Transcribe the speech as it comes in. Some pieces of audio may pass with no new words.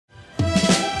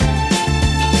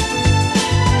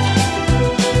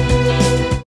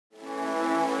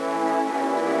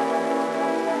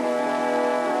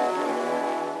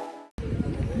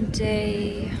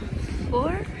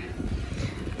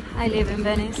I live in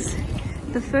Venice.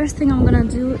 The first thing I'm gonna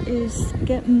do is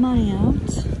get money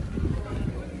out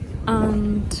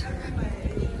and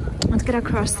get a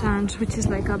croissant, which is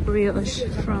like a brioche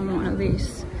from one of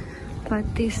these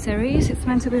patisseries. It's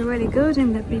meant to be really good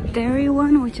in the Big Dairy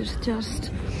one, which is just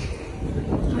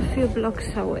a few blocks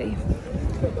away.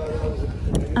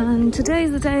 And today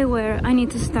is the day where I need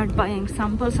to start buying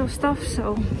samples of stuff,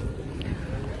 so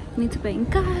I need to pay in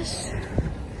cash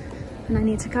and I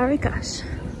need to carry cash.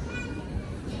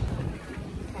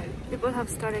 People have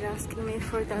started asking me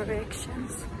for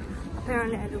directions.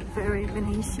 Apparently I look very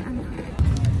Venetian.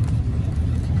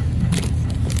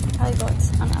 I got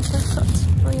an apricot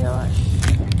brioche,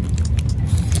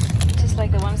 just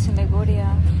like the ones in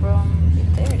Liguria from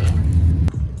Italy.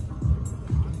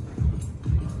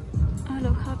 Oh,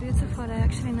 look how beautiful. I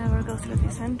actually never go through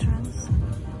this entrance.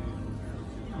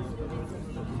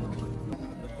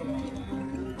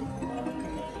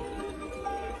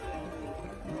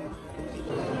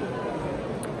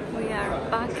 We are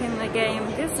back in the game.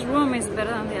 This room is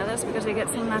better than the others because we get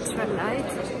some natural light.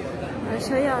 I'll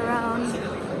show you around.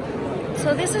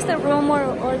 So this is the room where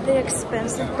all the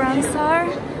expensive brands are.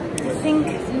 I think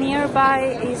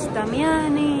nearby is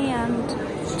Damiani and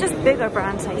just bigger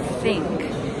brands, I think.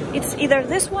 It's either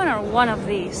this one or one of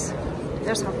these.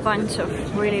 There's a bunch of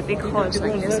really big halls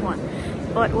like this one.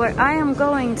 But where I am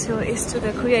going to is to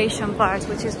the creation part,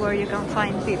 which is where you can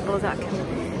find people that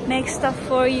can make stuff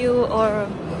for you, or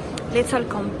little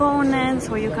components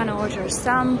where you can order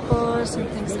samples and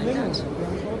things like that.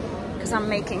 Because I'm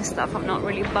making stuff, I'm not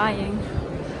really buying.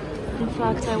 In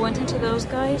fact, I went into those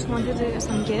guys, wanted to get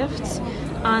some gifts,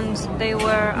 and they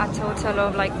were a total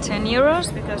of like 10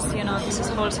 euros because, you know, this is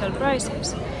wholesale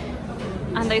prices.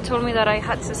 And they told me that I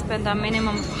had to spend a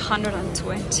minimum of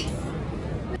 120.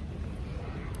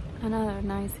 Another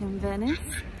night in Venice.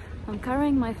 I'm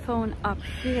carrying my phone up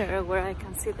here where I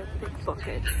can see the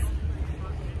pickpockets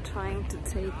trying to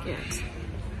take it.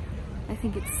 I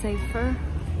think it's safer.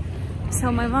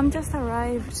 So my mom just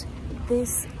arrived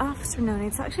this afternoon.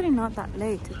 It's actually not that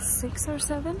late, it's 6 or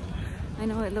 7. I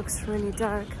know it looks really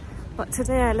dark, but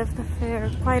today I left the fair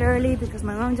quite early because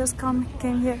my mom just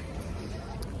came here.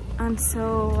 And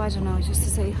so, I don't know, just to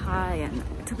say hi. And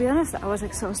to be honest, I was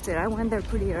exhausted. I went there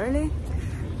pretty early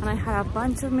and I had a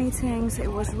bunch of meetings. It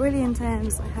was really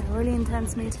intense. I had a really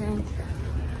intense meeting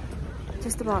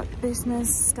just about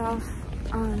business stuff,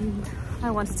 and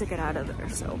I wanted to get out of there,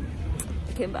 so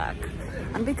I came back.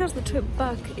 And because the trip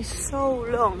back is so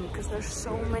long, because there's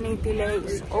so many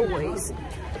delays always,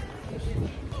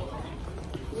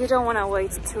 you don't want to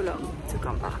wait too long to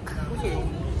come back.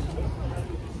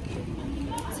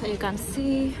 So you can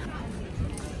see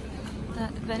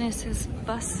that Venice is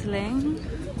bustling,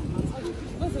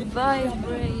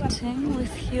 vibrating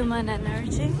with human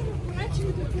energy.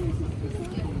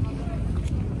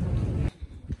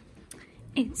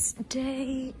 It's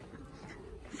day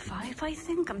 5, I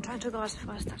think. I'm trying to go as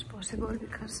fast as possible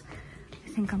because I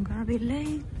think I'm gonna be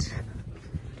late.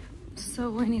 So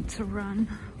we need to run.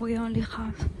 We only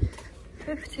have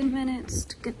 15 minutes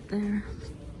to get there.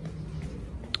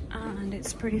 And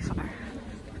it's pretty far.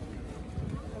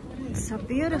 It's a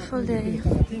beautiful day.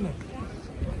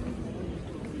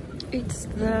 It's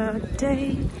the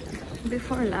day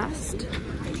before last.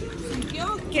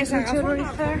 The jewelry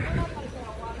fair.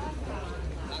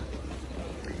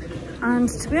 And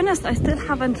to be honest, I still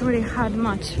haven't really had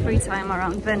much free time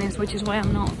around Venice, which is why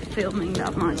I'm not filming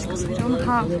that much, because I don't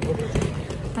have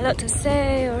a lot to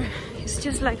say, or it's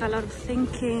just like a lot of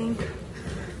thinking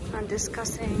and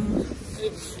discussing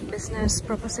business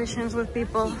propositions with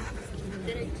people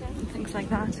and things like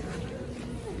that.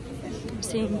 I'm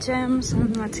seeing gems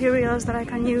and materials that I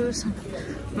can use, and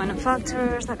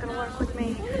manufacturers that can work with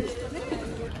me.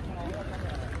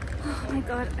 Oh my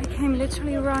god, I came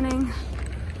literally running.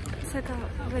 It's like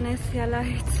a Venezia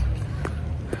light.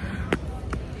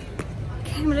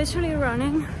 Came literally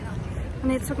running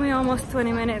and it took me almost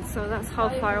 20 minutes, so that's how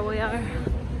far we are.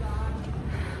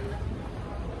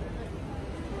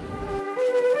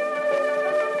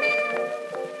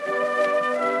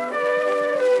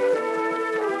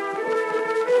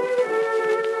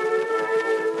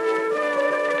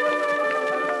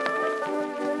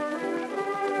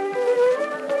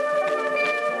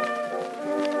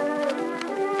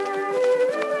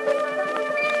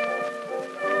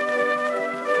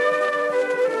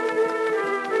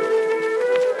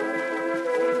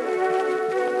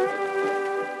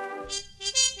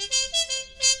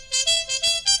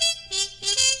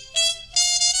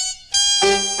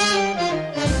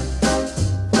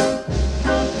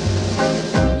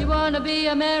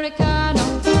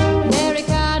 Americano.